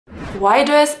Why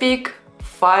do I speak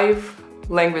 5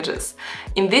 languages?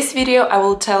 In this video I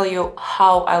will tell you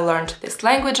how I learned these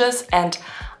languages, and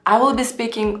I will be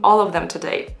speaking all of them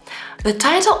today. The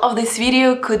title of this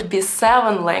video could be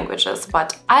 7 languages,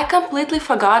 but I completely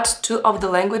forgot 2 of the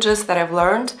languages that I've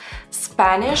learned.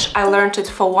 Spanish, I learned it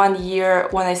for 1 year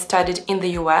when I studied in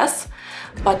the US,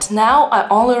 but now I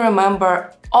only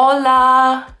remember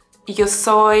Hola, yo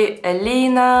soy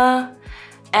Elena,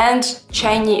 and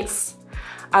Chinese.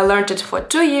 I learned it for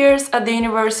 2 years at the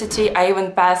university. I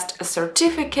even passed a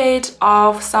certificate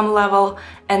of some level,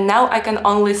 and now I can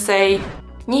only say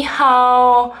你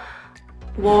好,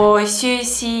 我学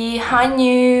习汉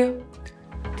语.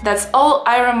 That's all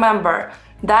I remember.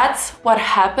 That's what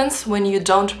happens when you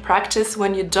don't practice,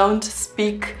 when you don't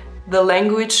speak the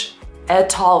language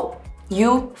at all.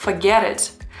 You forget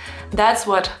it. That's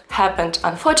what happened,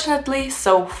 unfortunately,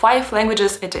 so 5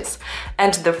 languages it is.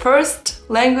 And the first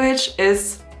language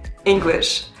is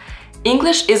English.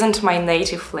 English isn't my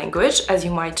native language, as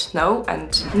you might know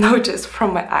and notice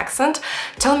from my accent.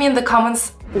 Tell me in the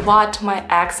comments what my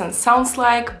accent sounds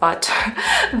like, but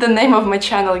the name of my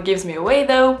channel gives me away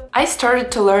though. I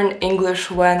started to learn English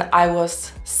when I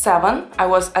was 7. I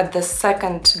was at the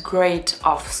 2nd grade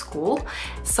of school,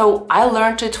 so I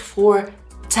learned it for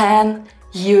 10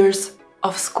 years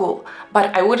of school.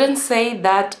 But I wouldn't say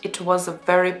that it was a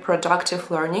very productive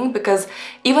learning, because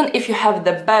even if you have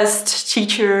the best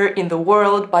teacher in the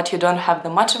world but you don't have the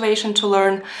motivation to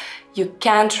learn, you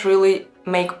can't really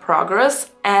make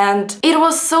progress. And it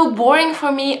was so boring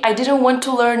for me. I didn't want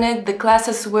to learn it. The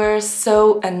classes were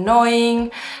so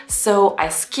annoying, so I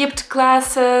skipped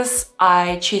classes,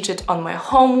 I cheated on my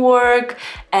homework,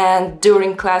 and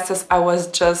during classes I was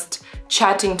just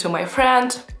chatting to my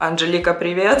friend, Angelica,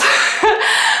 привет!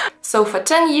 So for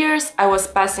 10 years I was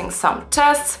passing some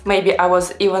tests, maybe I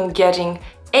was even getting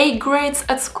A grades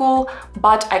at school,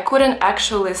 but I couldn't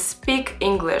actually speak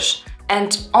English.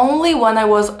 And only when I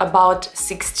was about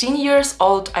 16 years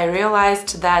old I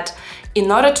realized that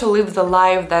in order to live the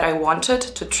life that I wanted,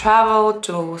 to travel,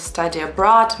 to study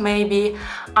abroad maybe,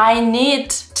 I need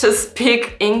to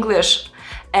speak English.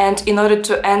 And in order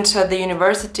to enter the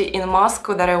university in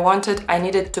Moscow that I wanted, I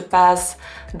needed to pass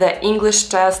the English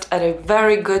test at a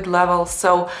very good level.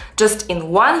 So just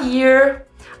in 1 year,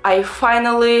 I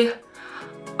finally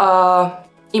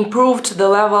improved the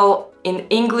level in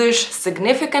English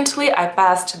significantly. I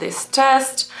passed this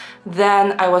test,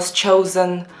 then I was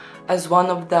chosen as one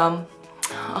of the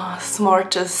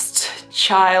smartest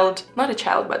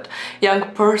young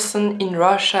person in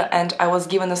Russia, and I was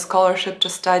given a scholarship to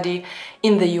study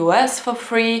in the US for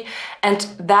free. And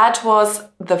that was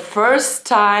the first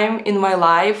time in my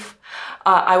life,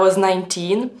 I was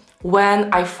 19, when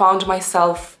I found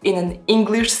myself in an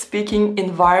English-speaking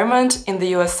environment in the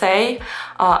USA.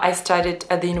 I studied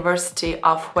at the University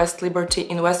of West Liberty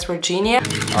in West Virginia.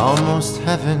 Almost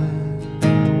heaven,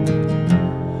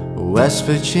 West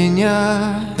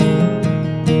Virginia.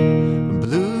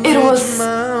 It was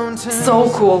so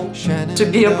cool to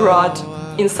be abroad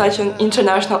in such an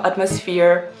international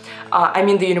atmosphere. I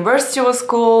mean, the university was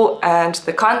cool and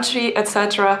the country,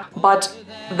 etc. But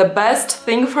the best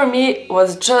thing for me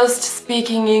was just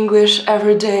speaking English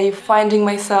every day, finding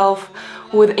myself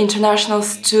with international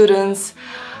students.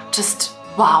 Just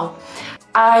wow.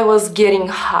 I was getting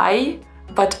high,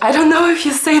 but I don't know if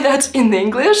you say that in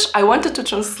English. I wanted to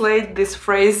translate this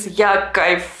phrase «Я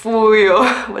кайфую»,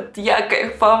 вот «я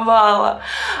кайфовала»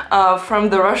 from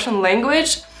the Russian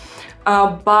language,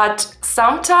 but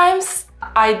sometimes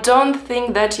I don't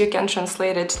think that you can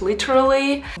translate it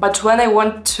literally. But when I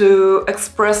want to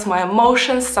express my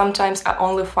emotions, sometimes I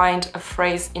only find a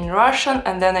phrase in Russian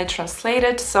and then I translate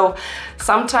it. So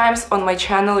sometimes on my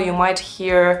channel you might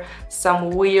hear some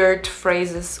weird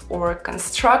phrases or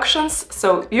constructions,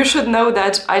 so you should know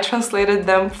that I translated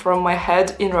them from my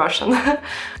head in Russian.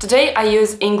 Today I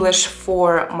use English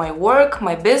for my work,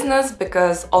 my business,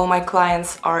 because all my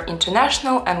clients are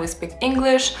international and we speak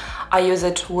English. I use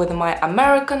it with my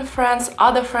American friends,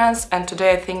 other friends, and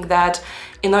today I think that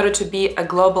in order to be a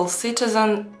global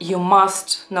citizen, you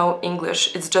must know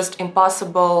English. It's just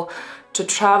impossible to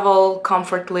travel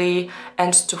comfortably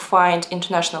and to find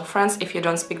international friends if you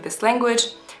don't speak this language.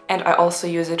 And I also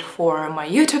use it for my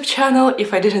YouTube channel.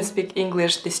 If I didn't speak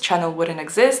English, this channel wouldn't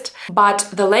exist. But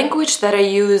the language that I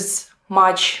use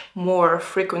much more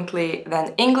frequently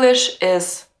than English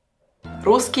is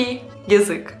русский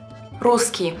язык.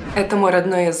 Русский – это мой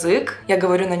родной язык, я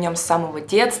говорю на нем с самого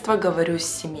детства, говорю с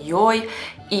семьей,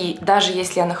 и даже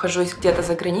если я нахожусь где-то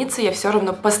за границей, я все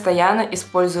равно постоянно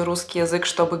использую русский язык,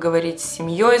 чтобы говорить с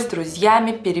семьей, с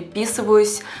друзьями,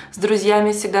 переписываюсь с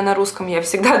друзьями всегда на русском, я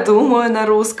всегда думаю на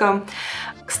русском.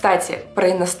 Кстати,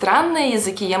 про иностранные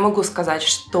языки я могу сказать,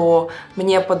 что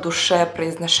мне по душе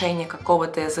произношение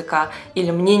какого-то языка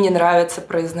или мне не нравится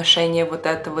произношение вот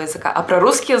этого языка. А про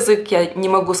русский язык я не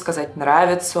могу сказать,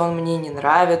 нравится он мне, не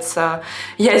нравится.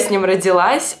 Я с ним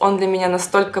родилась, он для меня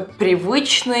настолько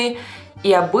привычный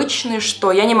и обычный,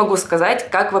 что я не могу сказать,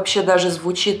 как вообще даже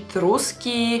звучит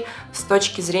русский с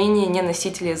точки зрения не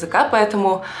носителя языка.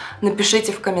 Поэтому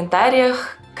напишите в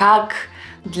комментариях, как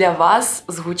для вас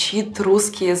звучит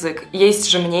русский язык. Есть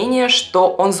же мнение, что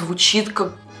он звучит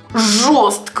как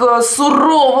жестко,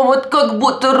 сурово, вот как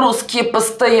будто русские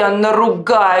постоянно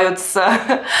ругаются.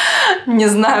 Не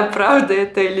знаю, правда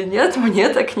это или нет, мне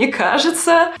так не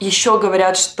кажется. Еще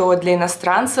говорят, что для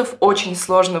иностранцев очень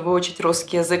сложно выучить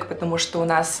русский язык, потому что у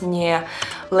нас не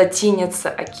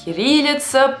латиница, а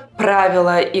кириллица.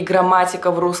 Правила и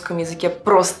грамматика в русском языке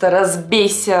просто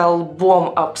разбейся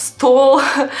лбом об стол.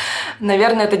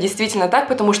 Наверное, это действительно так,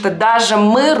 потому что даже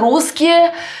мы,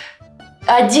 русские,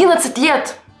 11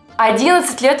 лет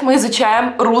мы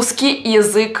изучаем русский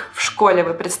язык в школе.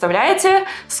 Вы представляете,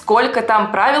 сколько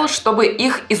там правил, чтобы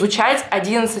их изучать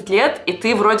 11 лет, и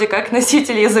ты вроде как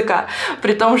носитель языка.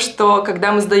 При том, что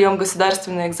когда мы сдаем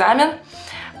государственный экзамен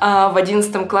в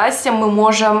 11 классе, мы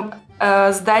можем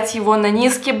сдать его на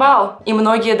низкий балл, и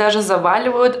многие даже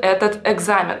заваливают этот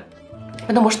экзамен.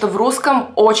 Потому что в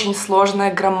русском очень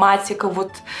сложная грамматика, вот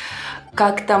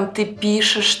как там ты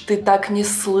пишешь, ты так не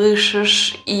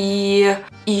слышишь, и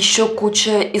еще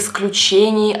куча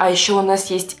исключений, а еще у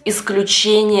нас есть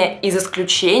исключения из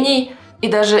исключений, и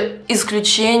даже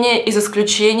исключение из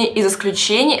исключений из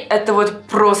исключений. Это вот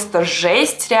просто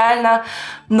жесть, реально.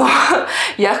 Но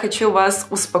я хочу вас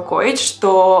успокоить,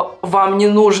 что вам не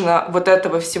нужно вот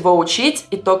этого всего учить,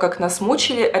 и то, как нас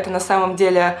мучили, это на самом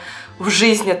деле в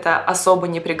жизни-то особо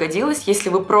не пригодилось. Если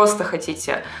вы просто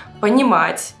хотите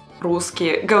понимать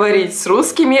русский, говорить с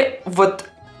русскими, вот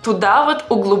туда вот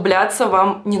углубляться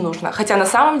вам не нужно. Хотя на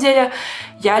самом деле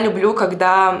я люблю,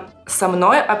 когда со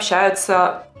мной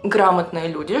общаются грамотные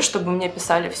люди, чтобы мне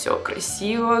писали все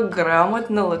красиво,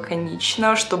 грамотно,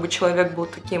 лаконично, чтобы человек был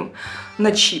таким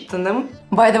начитанным.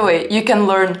 By the way, you can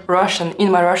learn Russian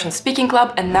in my Russian speaking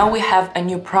club, and now we have a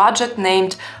new project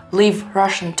named Live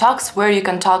Russian Talks, where you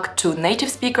can talk to native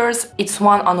speakers. It's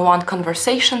one-on-one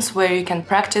conversations where you can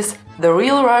practice the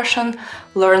real Russian,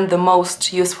 learn the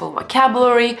most useful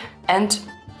vocabulary, and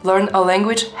learn a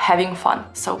language having fun.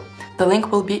 So the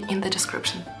link will be in the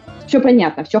description. Все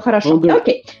понятно, все хорошо.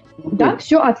 Окей. Да,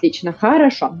 все отлично,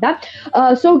 хорошо, да.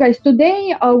 So, guys,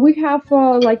 today we have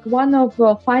like one of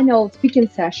final speaking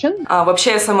session.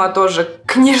 Вообще я сама тоже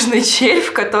книжный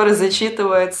червь, который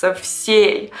зачитывается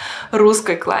всей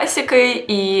русской классикой,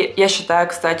 и я считаю,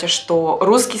 кстати, что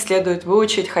русский следует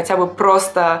выучить хотя бы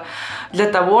просто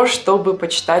для того, чтобы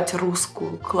почитать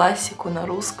русскую классику на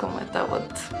русском.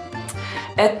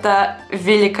 Это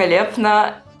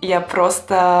великолепно. Я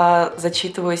просто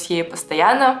зачитываюсь ей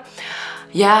постоянно.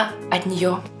 Я от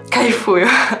нее кайфую.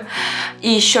 И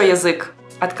еще язык,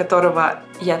 от которого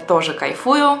я тоже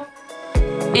кайфую.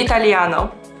 Italiano.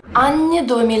 Anni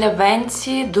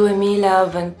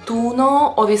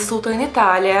 2020-2021 ho vissuto in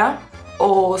Italia,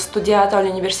 ho studiato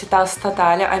all'Università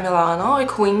Statale a Milano e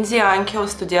quindi anche ho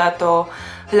studiato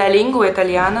la lingua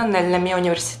italiana nella mia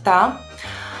università,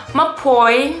 ma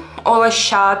poi ho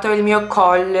lasciato il mio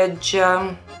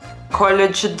college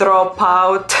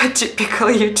dropout, typical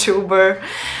YouTuber,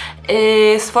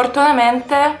 e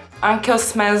sfortunatamente anche ho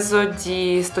smesso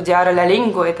di studiare la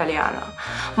lingua italiana,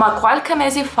 ma qualche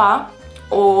mese fa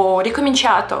ho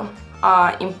ricominciato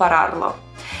a impararlo.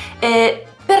 E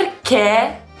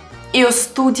perché io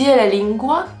studio la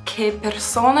lingua che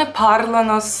persone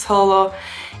parlano solo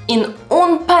in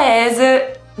un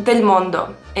paese del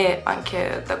mondo e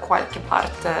anche da qualche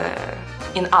parte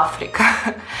in Africa.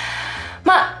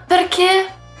 Ma perché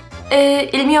è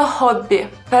il mio hobby,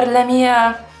 per la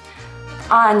mia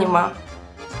anima.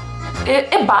 E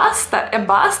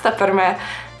basta per me.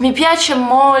 Mi piace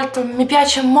molto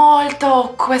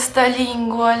questa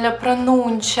lingua, la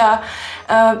pronuncia.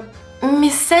 Mi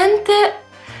sente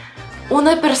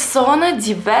una persona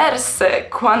diversa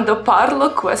quando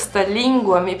parlo questa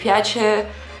lingua. Mi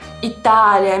piace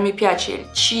Italia, mi piace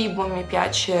il cibo, mi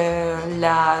piace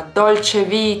la dolce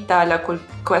vita,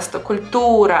 questa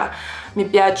cultura, mi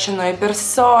piacciono le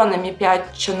persone, mi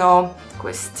piacciono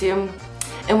queste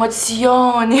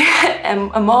emozioni,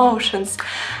 emotions.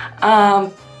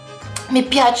 Mi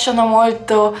piacciono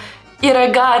molto i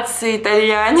ragazzi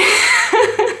italiani.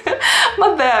 Ma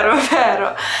vero,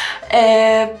 vero.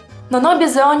 Non ho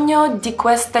bisogno di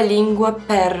questa lingua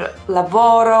per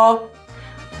lavoro.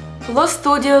 Lo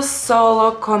studio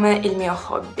solo come il mio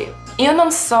hobby. Io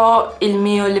non so il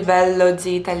mio livello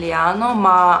di italiano,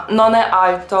 ma non è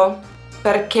alto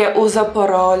perché uso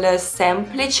parole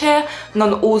semplici,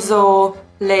 non uso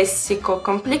lessico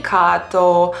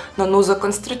complicato, non uso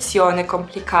costruzioni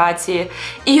complicate.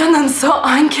 Io non so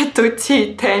anche tutti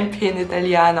i tempi in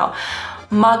italiano,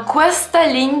 ma questa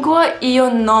lingua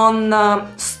io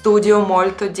non studio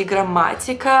molto di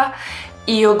grammatica.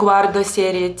 Io guardo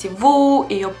serie TV,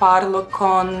 io parlo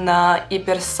con i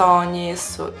persone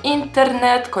su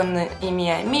internet, con i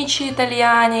miei amici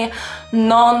italiani,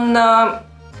 non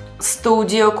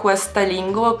studio questa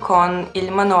lingua con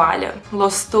il manuale, lo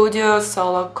studio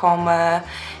solo come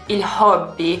il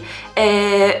hobby.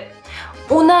 E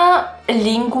una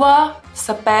lingua,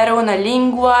 sapere una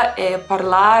lingua e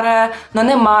parlare non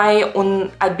è mai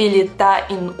un'abilità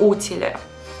inutile.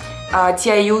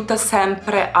 Ti aiuta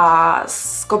sempre a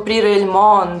scoprire il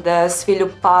mondo,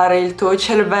 sviluppare il tuo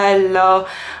cervello,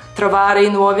 trovare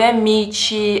nuovi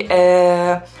amici,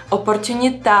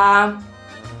 opportunità.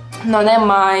 Non è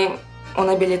mai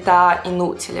un'abilità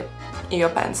inutile, io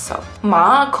penso.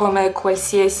 Ma come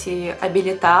qualsiasi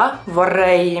abilità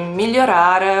vorrei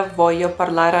migliorare, voglio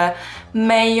parlare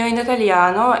meglio in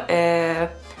italiano e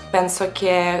penso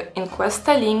che in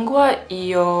questa lingua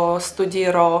io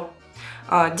studierò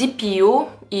di più,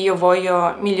 io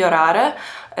voglio migliorare.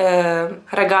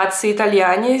 Ragazzi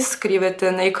italiani,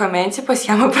 scrivete nei commenti,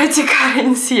 possiamo praticare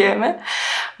insieme.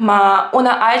 Ma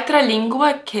un'altra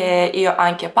lingua che io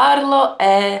anche parlo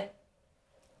è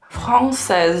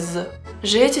française.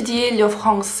 J'ai étudié le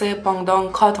français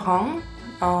pendant 4 ans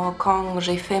quand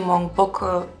j'ai fait mon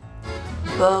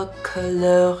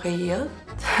baccalauréat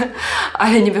à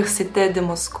l'université de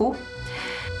Moscou.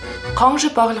 Quand je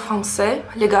parle français,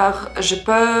 les gars, je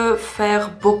peux faire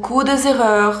beaucoup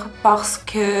d'erreurs parce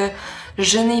que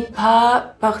je n'ai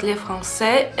pas parlé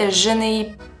français et je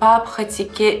n'ai pas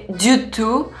pratiqué du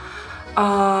tout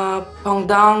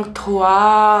pendant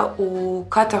 3 ou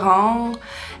 4 ans.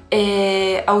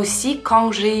 Et aussi,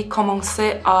 quand j'ai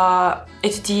commencé à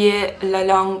étudier la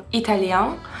langue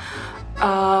italienne,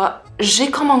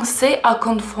 j'ai commencé à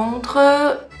confondre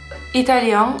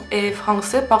italien et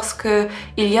français parce qu'il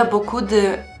y a beaucoup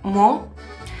de mots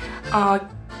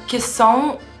qui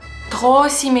sont trop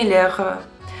similaires.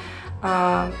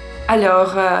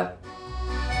 Alors,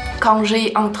 quand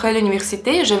j'ai entré à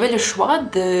l'université, j'avais le choix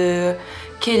de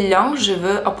quelle langue je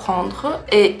veux apprendre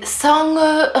et sans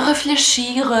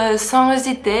réfléchir, sans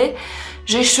hésiter,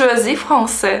 j'ai choisi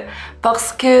français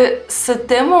parce que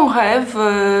c'était mon rêve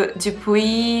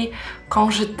depuis quand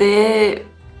j'étais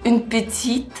une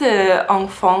petite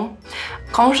enfant.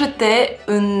 Quand j'étais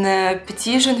une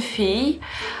petite jeune fille,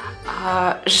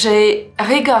 j'ai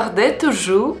regardé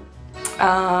toujours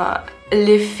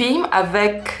les films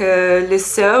avec les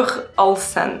sœurs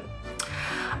Olsen.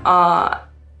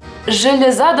 Je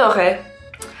les adorais.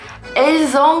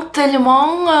 Elles ont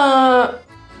tellement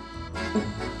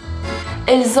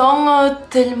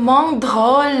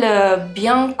drôle,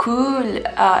 bien cool.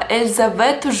 Elles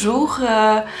avaient toujours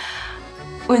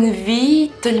une vie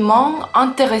tellement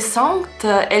intéressante.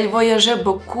 Elles voyageaient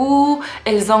beaucoup.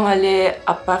 Elles ont allé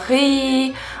à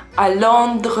Paris, à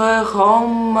Londres,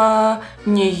 Rome,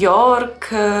 New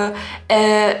York.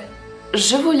 Et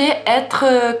je voulais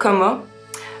être comme eux.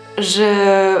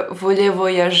 Je voulais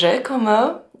voyager comme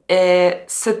eux. Et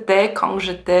c'était quand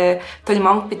j'étais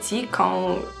tellement petit,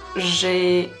 quand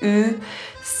j'ai eu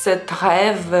ce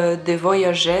rêve de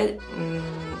voyager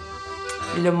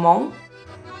le monde.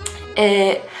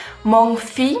 Et mon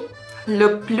film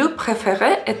le plus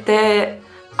préféré était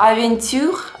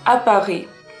Aventure à Paris.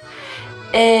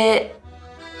 Et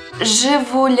je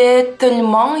voulais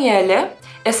tellement y aller.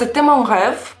 Et c'était mon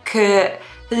rêve que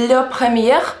le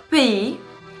premier pays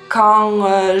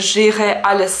quand j'irai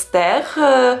à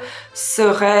l'extérieur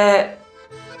serait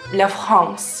la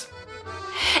France.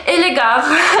 Et les gars,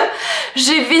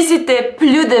 j'ai visité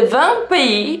plus de 20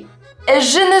 pays et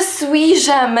je ne suis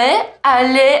jamais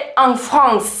allée en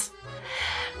France.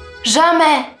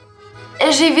 Jamais.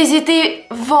 Et j'ai visité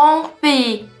 20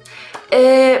 pays.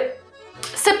 Et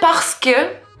c'est parce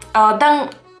que dans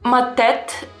ma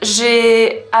tête,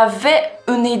 j'avais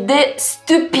une idée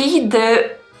stupide,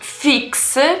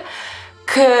 fixe,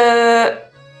 que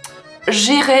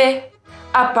j'irais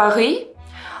à Paris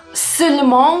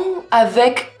seulement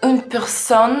avec une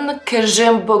personne que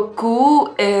j'aime beaucoup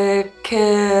et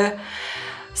que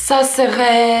Ça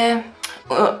serait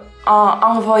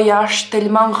un voyage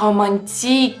tellement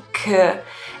romantique,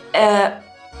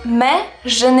 mais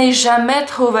je n'ai jamais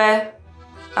trouvé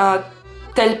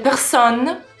telle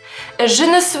personne. Je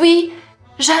ne suis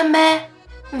jamais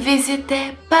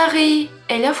visité Paris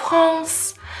et la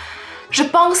France. Je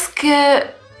pense que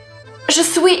je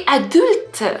suis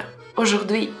adulte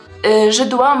aujourd'hui. Je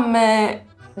dois me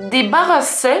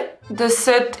débarrasser de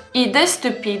cette idée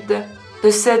stupide, de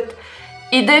cette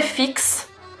idée fixe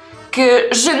que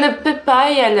je ne peux pas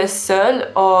y aller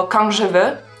seule quand je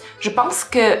veux. Je pense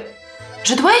que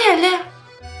je dois y aller,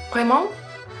 vraiment.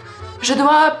 Je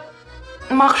dois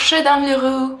marcher dans les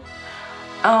rues,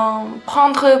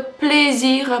 prendre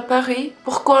plaisir à Paris,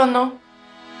 pourquoi non?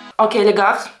 Ok les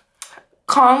gars,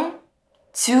 quand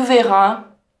tu verras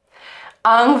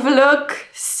un vlog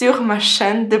sur ma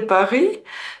chaîne de Paris,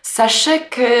 sachez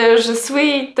que je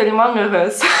suis tellement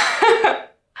heureuse.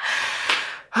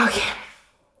 Ok.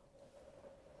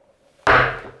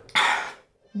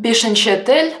 Бишенче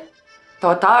тел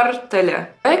татар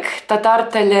теле. Татар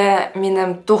теле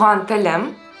минем туган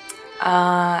телем.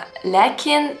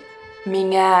 Ләкин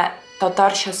миңа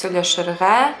татарча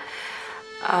сөйләшергә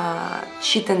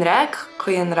читенрәк,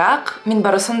 кыенрак. Мин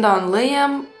барысын да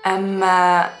аңлыйм,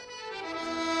 әмма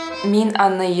мин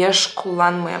аны еш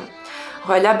кулланмыйм.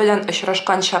 Гаилә белән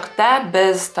очрашкан чакта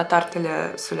без татар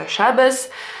теле сөйләшәбез.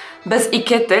 Без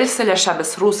ике тел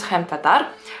сөйләшәбез, рус һәм татар.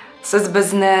 Сез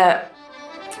безне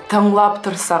тыңлап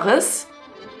торсагыз,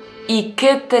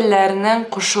 ике телләрнең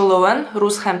кушылуын,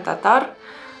 рус һәм татар,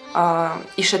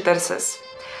 ишетерсез.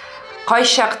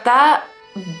 Кайчакта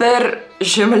бер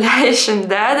җөмлә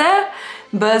эчендә дә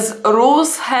без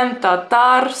рус һәм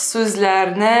татар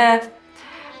сүзләрне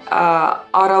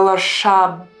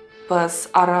аралашабыз.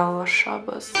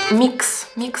 Микс.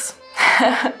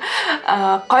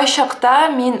 Кайчакта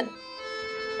мин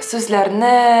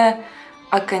сүзләрне,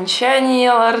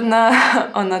 окончанияларны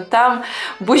онытам.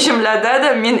 Бу җөмләдә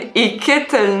дә мин ике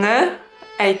телне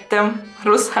әйттем,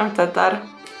 рус һәм татар.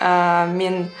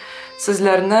 Мин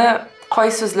сүзләрне,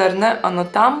 кай сүзләрне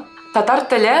онытам. Татар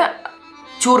теле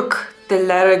тюрк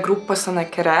телләре группасына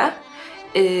керә.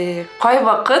 Кай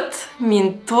вакыт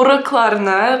мин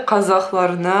турыкларны,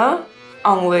 казахларны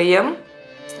аңлыйм,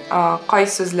 кай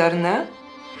сүзләрне.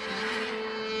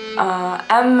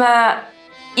 Әмма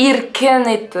иркен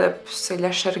итеп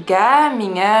сөйләшергә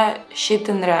миңа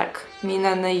читенрәк. Мин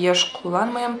аны еш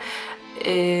кулланмыйм.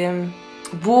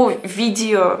 Бу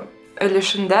видео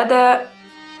өлешендә дә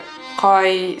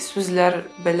кай сүзләр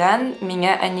белән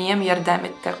миңа әнием ярдәм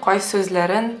итте. Кай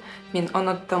сүзләрен мин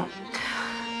оныттым.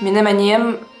 Минем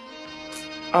әнием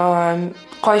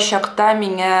кай чакта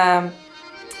миңа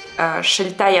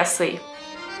шелтә ясый.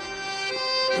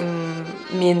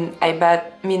 Мин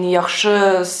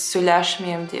яхшы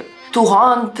сөйләшмим дип.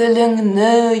 Туган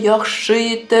телеңне яхшы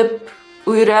итеп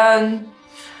өйрән,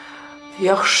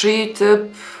 яхшы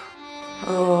итеп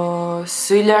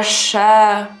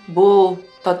сөйләшә бул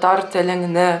татар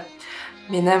телеңне.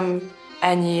 Минем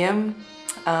әнием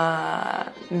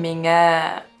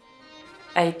миңа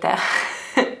әйтә.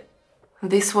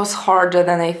 This was harder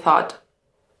than I thought.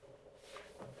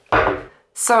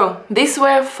 So, these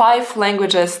were 5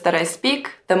 languages that I speak.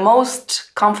 The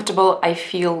most comfortable I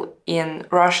feel in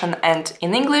Russian and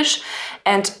in English.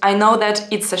 And I know that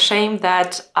it's a shame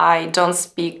that I don't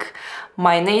speak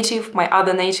my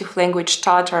other native language,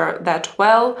 Tatar, that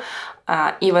well.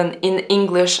 Even in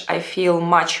English, I feel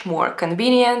much more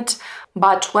convenient.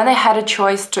 But when I had a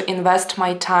choice to invest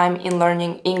my time in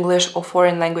learning English or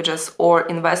foreign languages or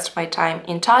invest my time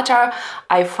in Tatar,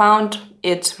 I found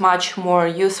it much more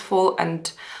useful and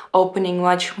opening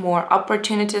much more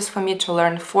opportunities for me to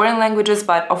learn foreign languages.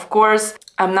 But of course,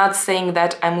 I'm not saying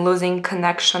that I'm losing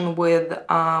connection with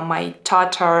my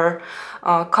Tatar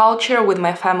culture, with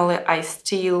my family. I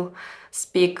still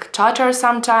speak Tatar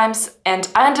sometimes, and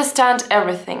I understand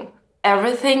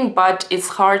everything, but it's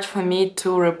hard for me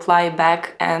to reply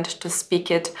back and to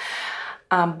speak it.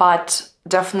 But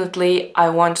definitely I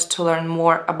want to learn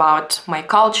more about my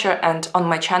culture, and on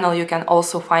my channel you can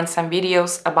also find some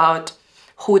videos about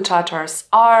who Tatars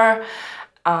are,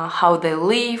 how they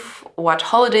live, what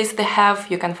holidays they have.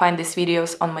 You can find these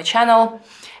videos on my channel.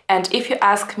 And if you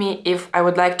ask me if I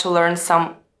would like to learn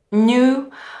some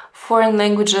new foreign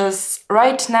languages,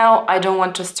 right now I don't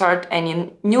want to start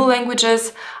any new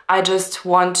languages. I just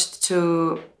want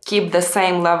to keep the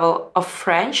same level of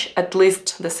French, at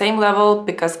least the same level,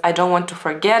 because I don't want to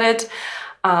forget it.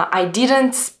 I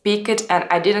didn't speak it and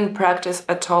I didn't practice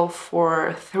at all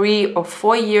for 3 or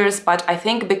 4 years, but I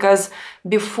think because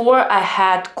before I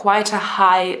had quite a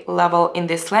high level in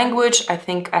this language, I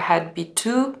think I had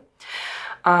B2.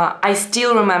 I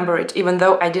still remember it even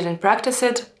though I didn't practice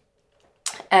it.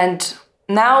 And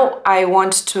now I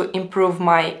want to improve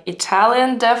my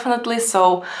Italian definitely,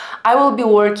 so I will be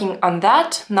working on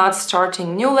that, not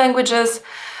starting new languages.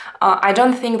 I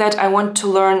don't think that I want to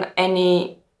learn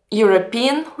any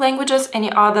European languages,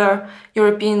 any other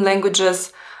European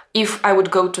languages. If I would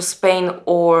go to Spain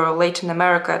or Latin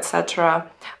America,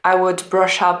 etc., I would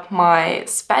brush up my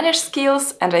Spanish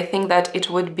skills, and I think that it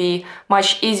would be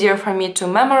much easier for me to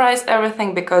memorize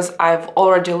everything because I've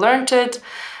already learned it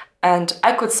and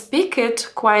I could speak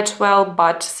it quite well,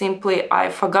 but simply I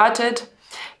forgot it.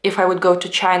 If I would go to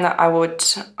China, I would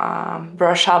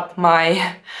brush up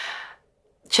my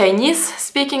Chinese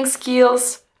speaking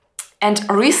skills. And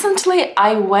recently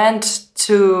I went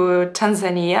to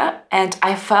Tanzania and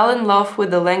I fell in love with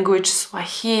the language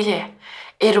Swahili.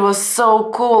 It was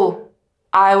so cool.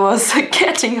 I was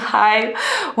getting high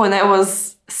when I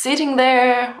was sitting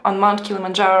there on Mount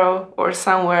Kilimanjaro or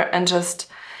somewhere and just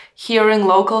hearing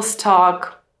locals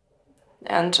talk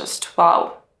and just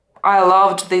wow. I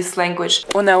loved this language.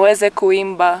 Unaweza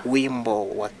kuimba wimbo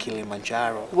wa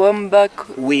Kilimanjaro.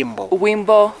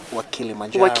 Wimbo wa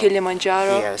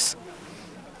Kilimanjaro. Yes.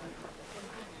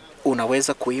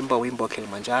 Unaweza kuimba wimbo wa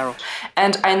Kilimanjaro.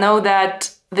 And I know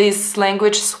that this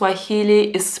language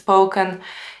Swahili is spoken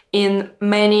in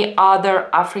many other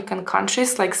African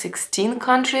countries, like 16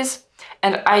 countries.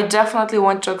 And I definitely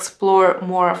want to explore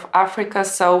more of Africa.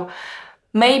 So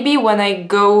maybe when I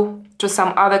go to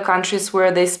some other countries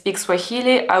where they speak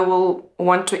Swahili, I will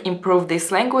want to improve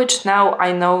this language. Now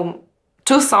I know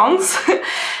 2 songs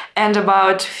and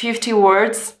about 50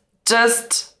 words,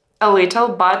 just a little,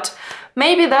 but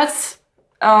maybe that's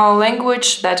a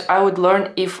language that I would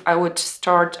learn if I would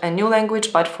start a new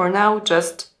language, but for now,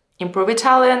 just improve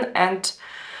Italian and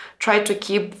try to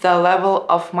keep the level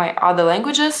of my other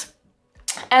languages.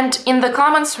 And in the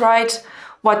comments, write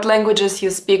what languages you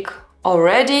speak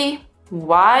already,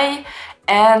 why,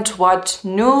 and what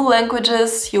new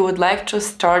languages you would like to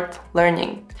start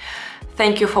learning.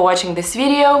 Thank you for watching this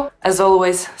video. As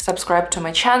always, subscribe to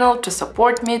my channel to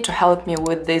support me, to help me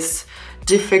with this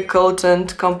difficult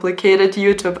and complicated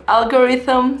YouTube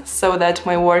algorithm so that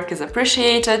my work is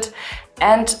appreciated.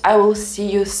 And I will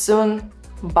see you soon.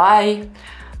 Bye.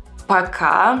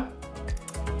 Пока.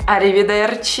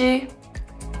 Arrivederci.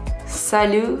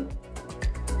 Salut.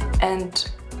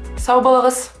 And sağ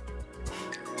olun.